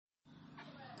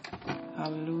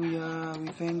Hallelujah. We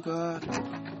thank God.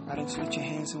 Why don't you lift your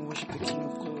hands and worship the King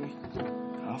of Glory,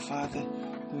 our Father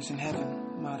who is in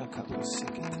heaven.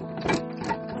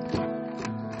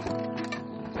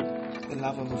 The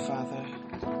love of the Father.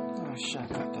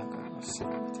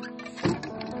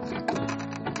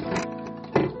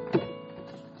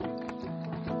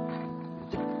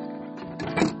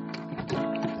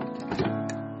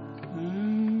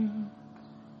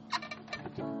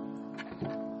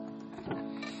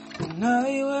 And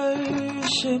I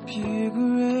worship you,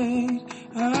 great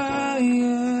I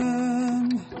am.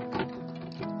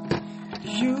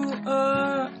 You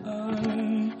are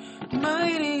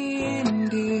mighty in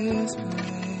this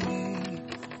place.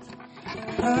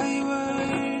 I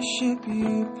worship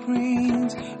you,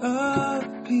 Prince of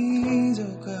Peace,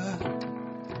 oh God.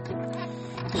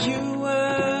 You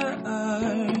are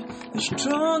the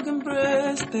strong and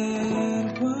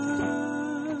breasted one.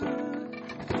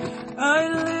 I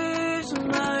lift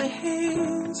my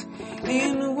hands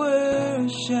in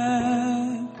worship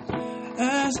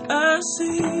as I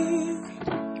sing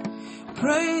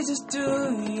praises to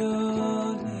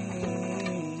your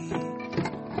name.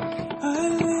 I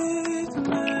lift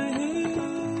my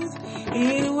hands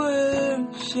in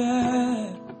worship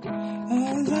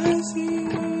as I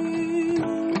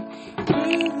sing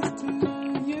praises to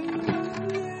your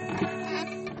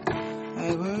name.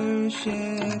 I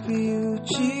worship you,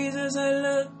 Jesus, I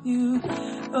love you.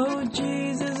 Oh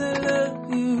Jesus, I love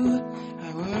you.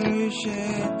 I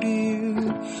worship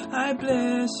you, I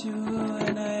bless you,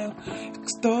 and I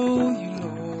extol you,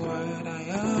 Lord. I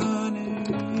honor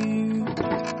you.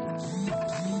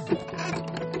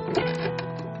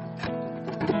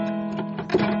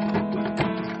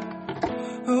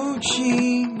 Oh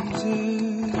Jesus,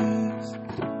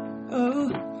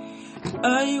 oh,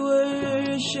 I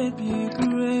worship you,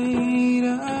 great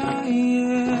I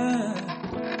am.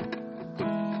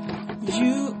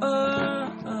 You are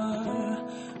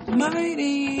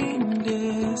mighty in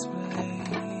this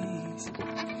place.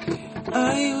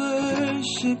 I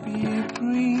worship you,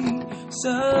 Prince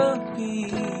of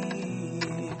Peace.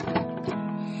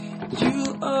 You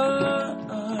are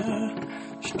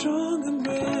strong and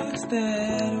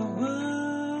breasted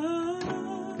one.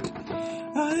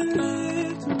 I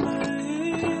lift my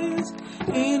hands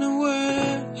in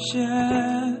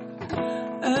worship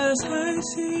as I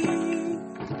sing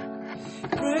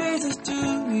praises to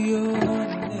your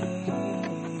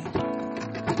name.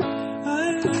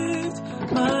 I lift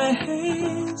my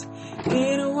hands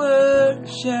in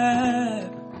worship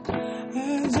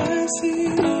as I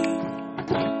sing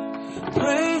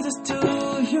praises to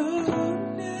your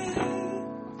name.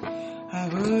 I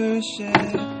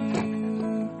worship you.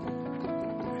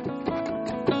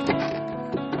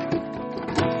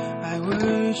 I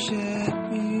worship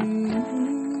you.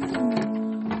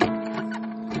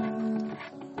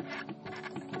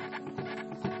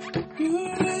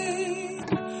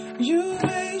 You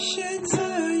ancient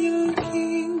Zion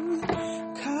King,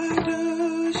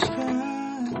 Kadosh,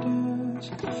 Kadosh,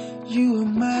 you are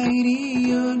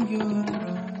mighty on your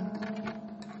throne.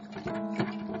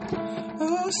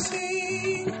 Oh,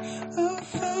 sing, oh,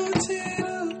 fountain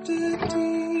of the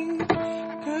deep,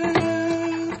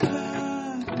 Kadosh,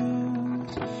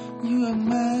 Kadosh, you are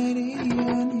mighty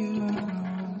on your throne.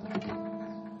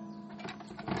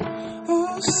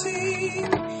 Oh, sing,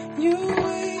 you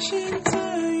ancient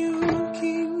Zion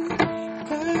King,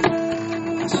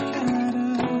 Kadosh,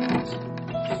 Kadosh,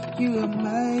 you are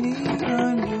mighty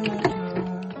on your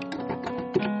throne.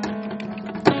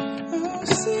 Oh,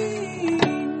 sing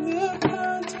the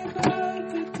mountain of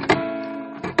the deep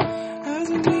as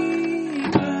we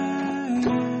cry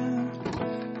out,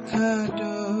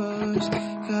 Kadosh,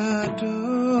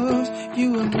 Kadosh, you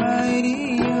are mighty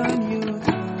on your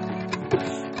throne.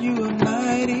 You are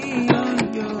mighty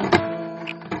on your throne.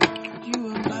 You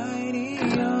are mighty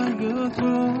on your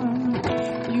throne.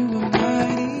 You are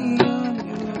mighty on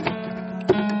your throne.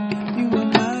 You are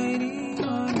mighty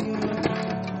on your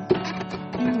throne.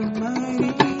 You are mighty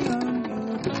on your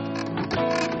throne.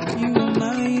 You are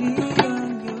mighty on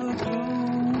your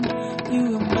throne. You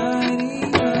are mighty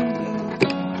on your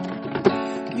throne.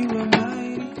 You are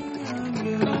mighty on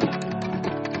your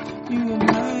throne. You are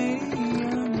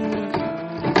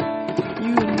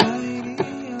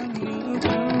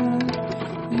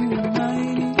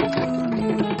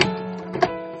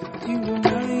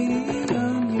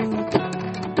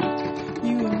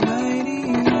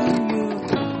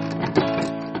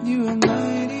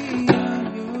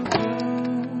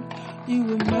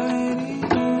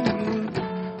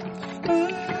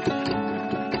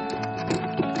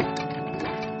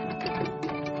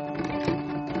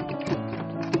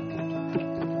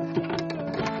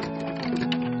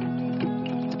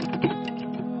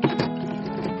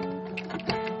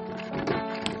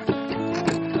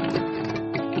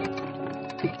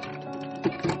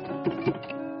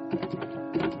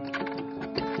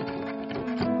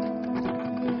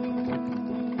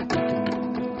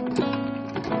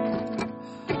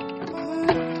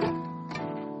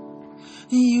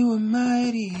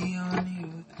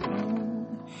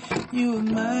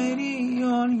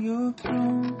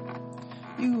throne.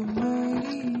 You are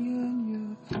mighty on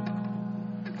your throne.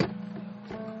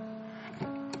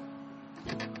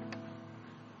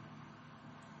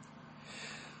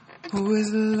 Who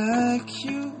is like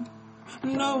you?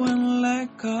 No one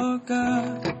like our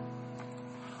God.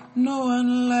 No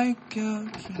one like our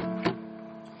King.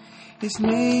 His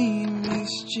name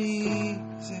is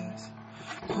Jesus.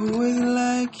 Who is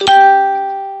like you?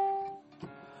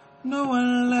 No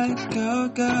one like our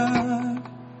God.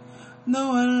 No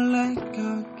one like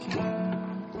our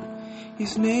King.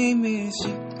 His name is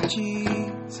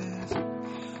Jesus.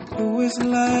 Who is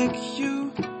like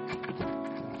you?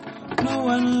 No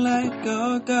one like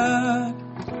our God.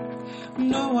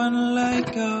 No one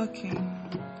like our King.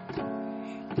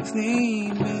 His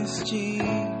name is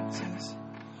Jesus.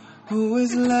 Who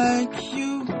is like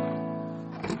you?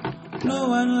 No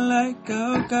one like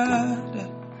our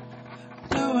God.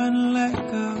 No one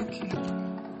like our King.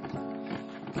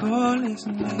 Call his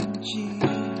name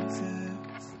Jesus.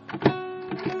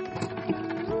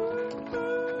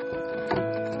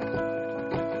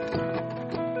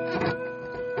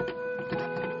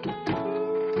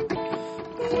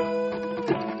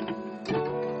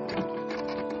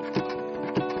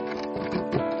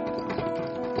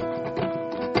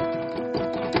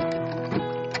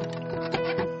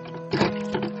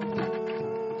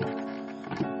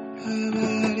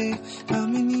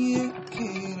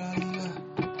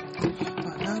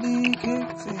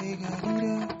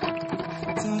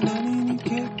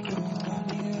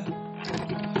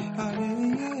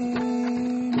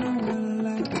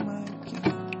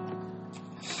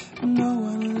 No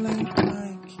one like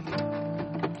my King.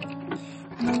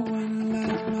 No one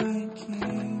like my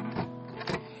King.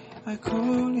 I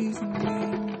call his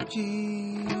name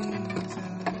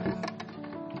Jesus.